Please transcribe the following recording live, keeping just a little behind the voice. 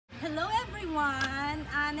everyone!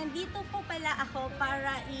 Nandito po pala ako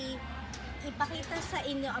para ipakita sa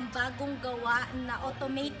inyo ang bagong gawa na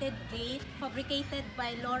automated gate fabricated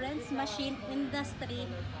by Lawrence Machine Industry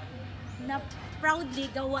na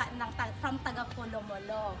proudly gawa from taga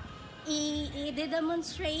Colomolo.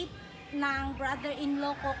 I-demonstrate ng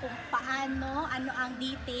brother-in-law ko kung paano, ano ang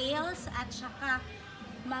details at saka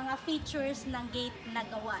mga features ng gate na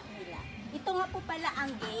gawa nila. Ito nga po pala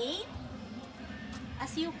ang gate.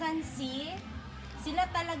 As you can see, sila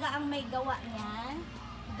talaga ang may gawa niyan.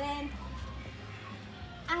 Then,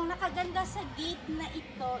 ang nakaganda sa gate na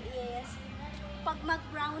ito is, pag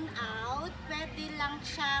mag-brown out, pwede lang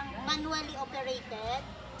siyang manually operated.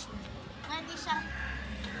 Pwede siyang...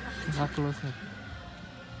 Close na.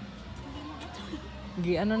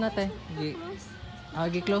 Ano na te?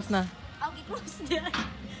 Gi-close na. Gi-close na.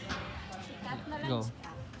 Ikat na lang siya.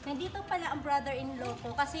 Nandito pala ang brother-in-law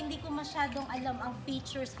ko kasi hindi ko masyadong alam ang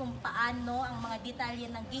features kung paano, ang mga detalye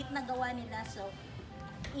ng gate na gawa nila. So,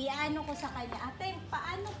 iano ko sa kanya. Ate,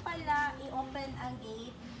 paano pala i-open ang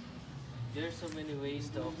gate? There's so many ways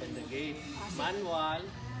to open the gate. Manual,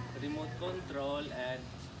 remote control, and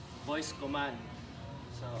voice command.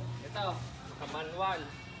 So, ito, manual.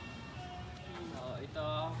 So, ito,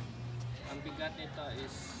 ang bigat nito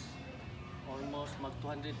is almost mag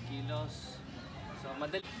 200 kilos. So,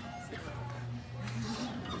 madali.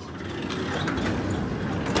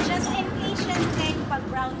 Just in case yan kay pag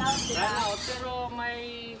brown out, diba? Brown out, pero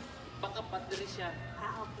may backup battery siya.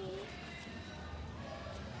 Okay.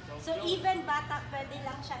 So, even bata, pwede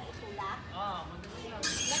lang siyang itulak? Madali lang.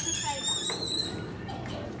 Let's try lang.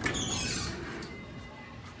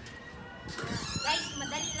 Guys,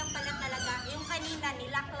 madali lang pala talaga. Yung kanina,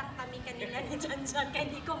 nilock lang kami kanina ni John, kaya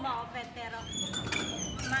hindi ko ma-open. Pero,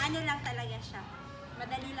 maano lang talaga siya.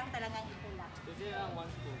 Madali lang talaga itulak. Pwede lang 1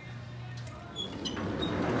 spoon.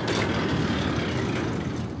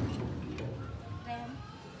 Then,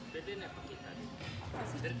 Pwede na, pakita rin.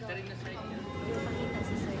 Dari na side niya. pakita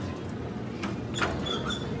si Sir.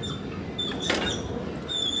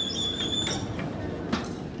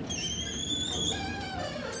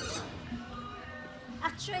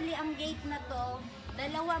 Actually, ang gate na to,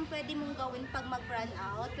 dalawa ang pwede mong gawin pag mag-run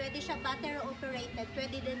out. Pwede siya battery operated,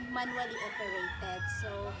 pwede din manually operated.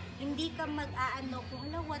 So, hindi ka mag-aano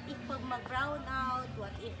kung what if pag mag-brown out,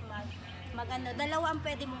 what if mag-ano. Dalawa ang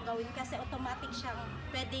pwede mong gawin kasi automatic siyang,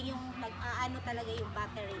 pwede yung mag-aano talaga yung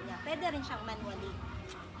battery niya. Pwede rin siyang manually.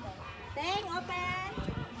 Teng, open!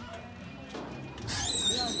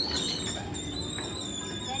 Yun.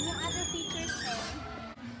 Then yung other features din,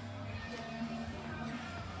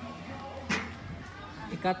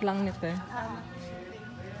 Ikat lang nito eh.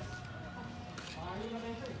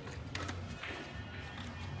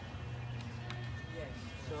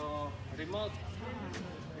 So, remote.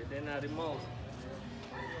 Pwede na remote.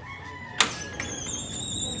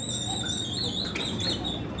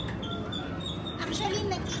 actually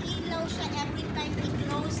nag-iilaw siya every time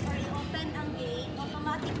i-close or i-open ang gate.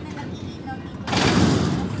 Automatic na nag-iilaw dito.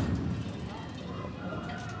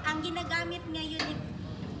 Ang ginagamit ngayon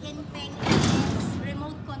in Teng is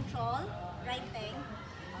remote control, right Teng?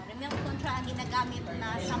 Remote control ang ginagamit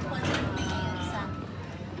na sample natin ngayon sa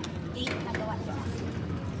gate na gawa niya.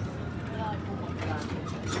 Yun.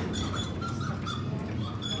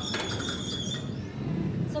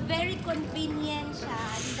 So very convenient siya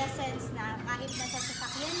in the sense na kahit nasa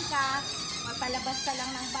sasakyan ka o palabas ka lang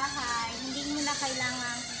ng bahay, hindi mo na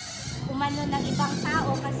kailangan umano ng ibang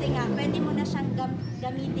tao kasi nga pwede mo na siyang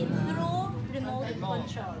gamitin through remote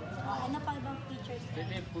control. Ano pa ibang features?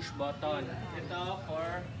 Pwede push button. Ito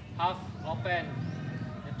for half open.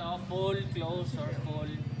 Ito full close or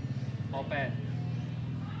full open.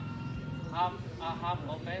 Half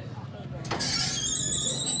open.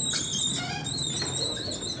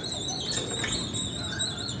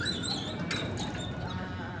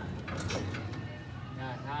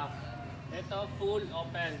 Yan, half. Ito full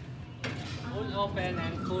open. Full open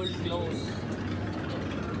and full close.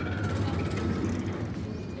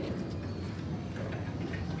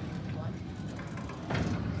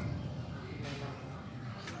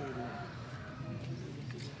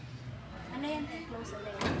 Ano yan? Close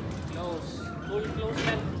ulit. Close. Full close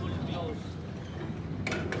and full close.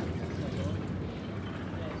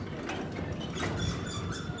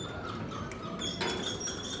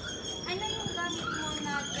 Ano yung gamit mo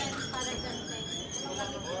na dyan para dyan? Ano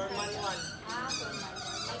gamit mo? Or manual. For manual.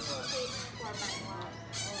 Like for manual.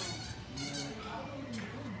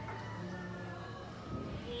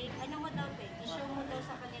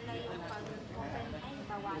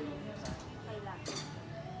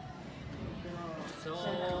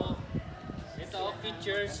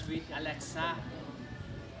 features with Alexa.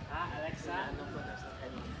 Alexa, ano po na?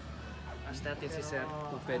 Ask natin si Sir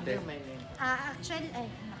kung pwede. Actually,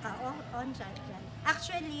 naka-on siya dyan.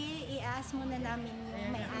 Actually, i-ask muna namin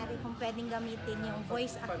yung may-ari kung pwedeng gamitin yung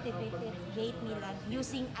voice activated gate nila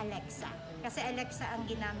using Alexa. Kasi Alexa ang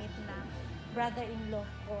ginamit na brother-in-law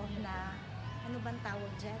ko na, ano bang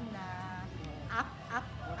tawag dyan, na app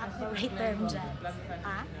the right term dyan.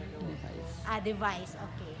 Device.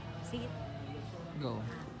 Okay. Sige. Go.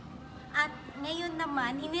 At ngayon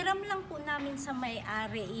naman, hiniram lang po namin sa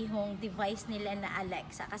may-ari yung device nila na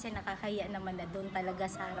Alexa kasi nakakaya naman na doon talaga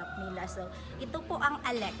sa harap nila. So, ito po ang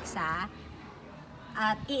Alexa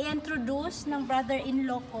at i-introduce ng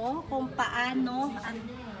brother-in-law ko kung paano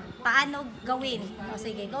gawin. O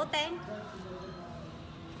sige, go Teng!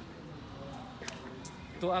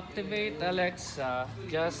 To activate Alexa,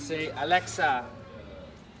 just say Alexa.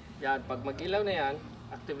 Yan, pag mag-ilaw na yan,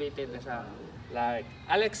 activated na siya. Like,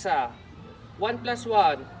 Alexa, 1 plus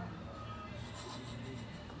 1.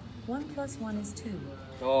 1 plus 1 is 2.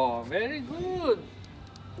 Oh, very good.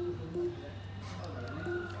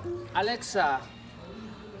 Alexa,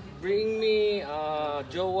 bring me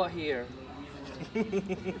Jowa here.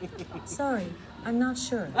 Sorry, I'm not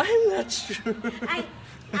sure. I'm not sure. Ay,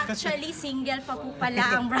 actually, single pa po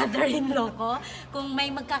pala ang brother-in-law ko. Kung may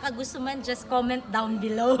magkakagusto man, just comment down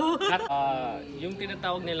below. Yung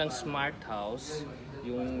tinatawag nilang smart house,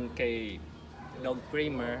 yung kay dog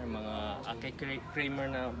Kramer, kay Kramer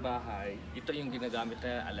na bahay, ito yung ginagamit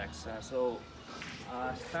na Alexa. So,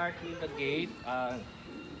 start with the gate,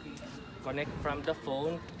 connect from the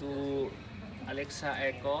phone to Alexa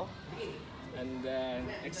Echo. And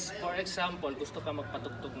then, for example, gusto ka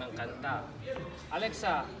magpatugtog ng kanta.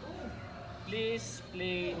 Alexa, please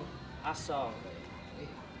play a song.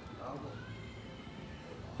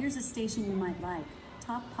 Here's a station you might like.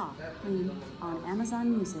 Top Pop, Clean, on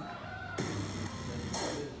Amazon Music.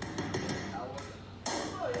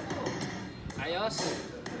 Ayos.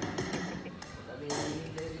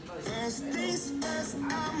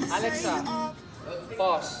 Alexa,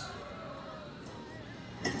 pause.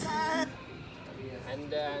 And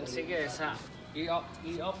then, sige,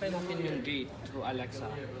 i-open natin yung gate through Alexa.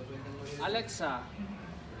 Alexa,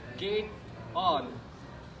 gate on.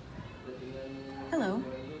 Hello,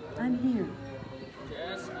 I'm here.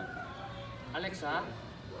 Yes. Alexa,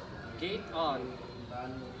 gate on.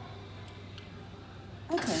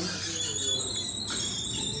 Okay.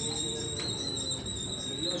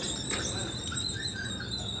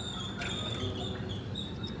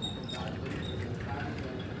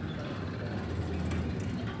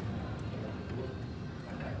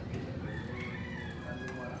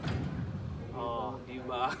 Oh,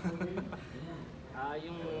 diba?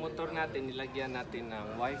 Yung motor natin, nilagyan natin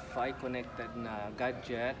ng WiFi connected na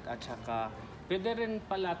gadget at saka pwede rin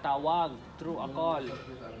pala tawag through a call.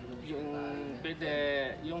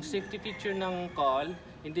 Yung safety feature ng call,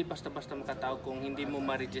 hindi basta-basta makatawag kung hindi mo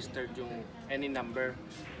ma-register yung any number.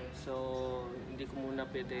 So, hindi ko muna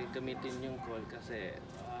pwede gamitin yung call kasi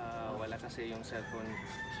wala kasi yung cellphone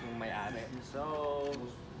yung may-ari. So,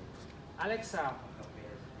 Alexa,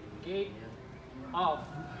 gate off.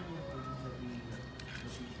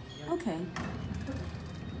 Okay.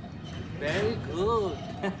 Very good.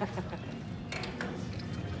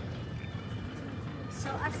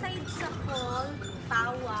 So, aside sa call,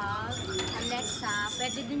 tawag, Alexa,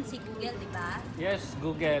 pwede din si Google, di ba? Yes,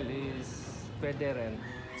 Google is pwede rin.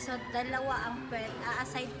 So, dalawa ang pwede.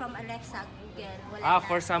 Aside from Alexa, Google, wala na.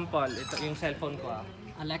 For example, ito yung cellphone ko.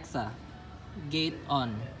 Alexa, gate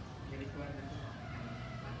on.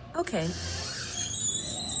 Okay.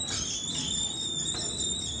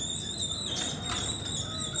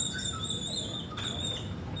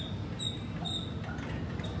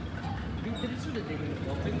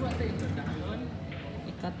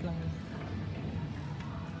 Ikat lang.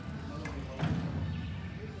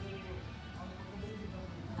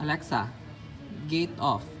 Alexa, gate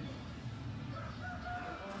off.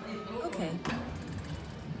 Okay.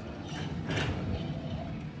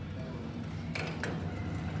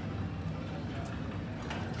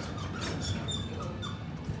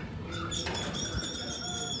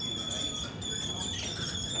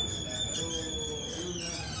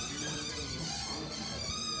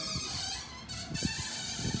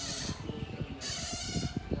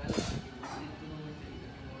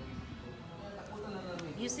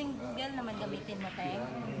 Using Google naman gamitin mo, Teng.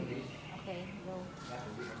 Okay, go.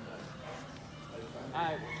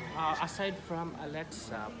 Aside from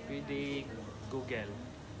Alexa, pwede Google.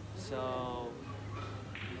 So,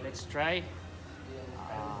 let's try.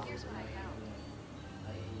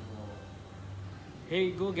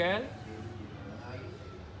 Hey Google,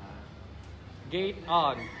 Gate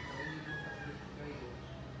on.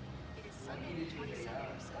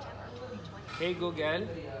 Hey Google.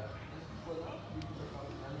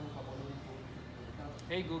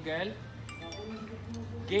 Hey Google.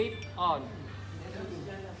 Gate on.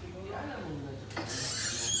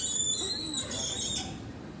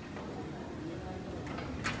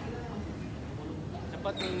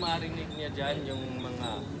 Dapat yung marinig niya dyan yung mga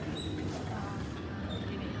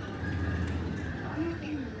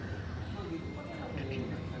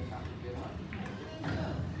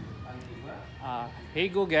hey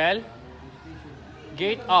Google,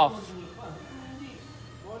 gate off.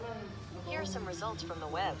 Here are some results from the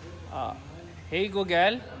web. Hey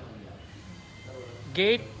Google,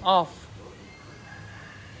 gate off.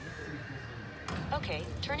 Okay,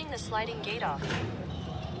 turning the sliding gate off.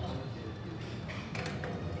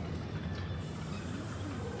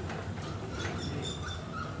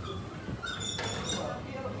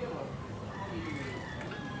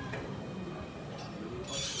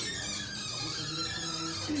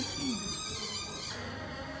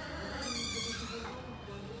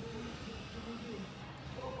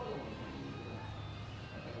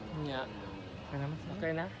 Yeah.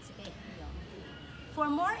 Okay na? Sige. For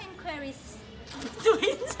more inquiries,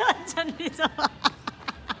 wait, dito.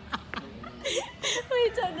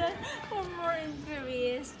 Wait, for more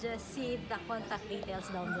inquiries, just see the contact details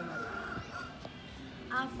down below.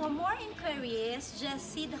 For more inquiries,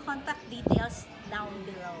 just see the contact details down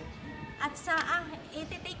below. At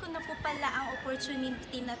ititake ko na po pala ang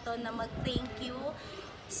opportunity na to na mag-thank you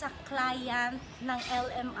sa client ng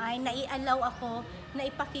LMI na i-allow ako na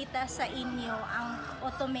ipakita sa inyo ang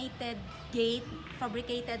automated gate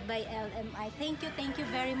fabricated by LMI. Thank you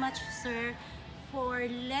very much, sir, for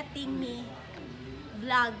letting me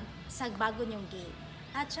vlog sa bago nyong gate.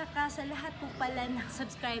 At saka sa lahat po pala ng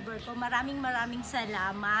subscriber ko, maraming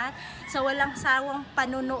salamat sa walang sawang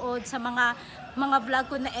panunood sa mga vlog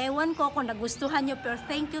ko na ewan ko kung nagustuhan nyo, pero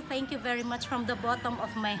thank you very much from the bottom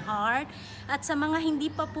of my heart. At sa mga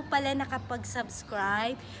hindi pa po pala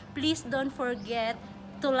nakapag-subscribe, please don't forget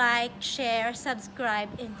to like, share,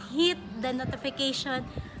 subscribe, and hit the notification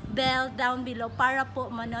bell down below para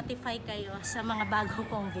po ma-notify kayo sa mga bago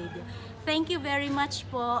kong video. Thank you very much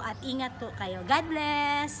po at ingat po kayo. God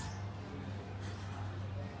bless!